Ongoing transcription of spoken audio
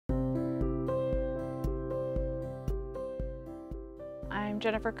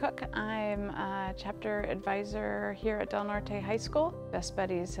Jennifer Cook. I'm a chapter advisor here at Del Norte High School. Best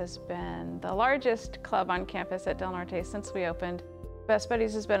Buddies has been the largest club on campus at Del Norte since we opened. Best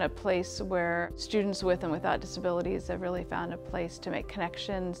Buddies has been a place where students with and without disabilities have really found a place to make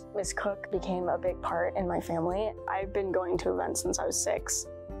connections. Ms. Cook became a big part in my family. I've been going to events since I was 6,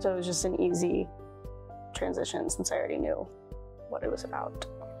 so it was just an easy transition since I already knew what it was about.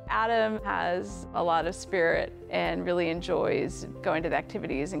 Adam has a lot of spirit and really enjoys going to the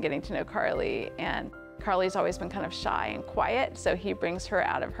activities and getting to know Carly. And Carly's always been kind of shy and quiet, so he brings her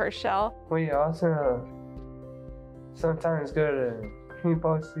out of her shell. We also sometimes go to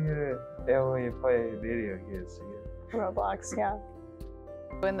paintball theater and we play video games together. Roblox, yeah.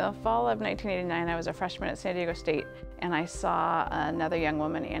 In the fall of 1989, I was a freshman at San Diego State, and I saw another young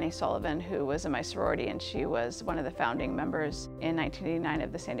woman, Annie Sullivan, who was in my sorority, and she was one of the founding members in 1989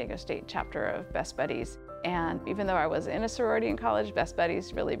 of the San Diego State chapter of Best Buddies. And even though I was in a sorority in college, Best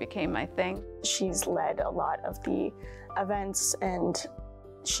Buddies really became my thing. She's led a lot of the events, and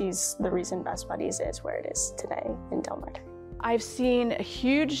she's the reason Best Buddies is where it is today in Del Norte. I've seen a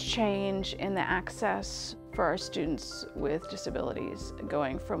huge change in the access for our students with disabilities,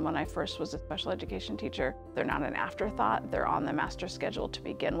 going from when I first was a special education teacher. They're not an afterthought, they're on the master schedule to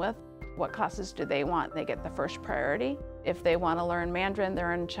begin with. What classes do they want? They get the first priority. If they want to learn Mandarin,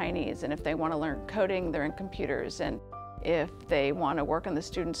 they're in Chinese, and if they want to learn coding, they're in computers, and if they want to work in the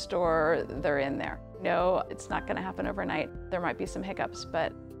student store, they're in there. No, it's not going to happen overnight. There might be some hiccups,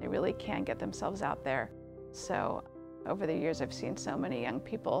 but they really can get themselves out there. So over the years, I've seen so many young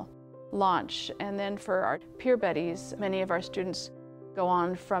people launch. And then for our peer buddies, many of our students go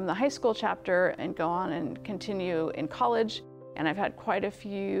on from the high school chapter and go on and continue in college. And I've had quite a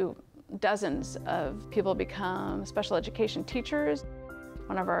few dozens of people become special education teachers.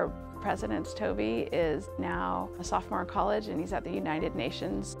 One of our presidents, Toby, is now a sophomore in college, and he's at the United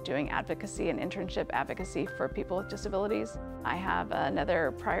Nations doing advocacy and internship advocacy for people with disabilities. I have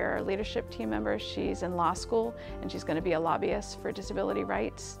another prior leadership team member. She's in law school, and she's going to be a lobbyist for disability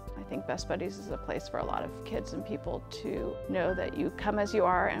rights. I think Best Buddies is a place for a lot of kids and people to know that you come as you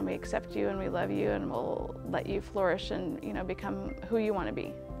are, and we accept you, and we love you, and we'll let you flourish and, become who you want to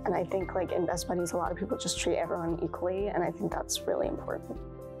be. And I think in Best Buddies, a lot of people just treat everyone equally, and I think that's really important.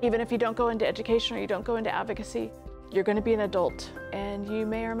 Even if you don't go into education or you don't go into advocacy, you're going to be an adult, and you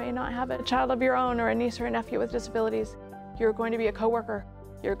may or may not have a child of your own or a niece or a nephew with disabilities. You're going to be a coworker.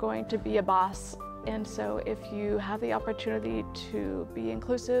 You're going to be a boss. And so if you have the opportunity to be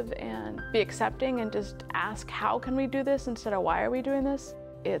inclusive and be accepting and just ask, how can we do this instead of why are we doing this?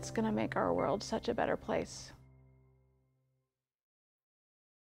 It's going to make our world such a better place.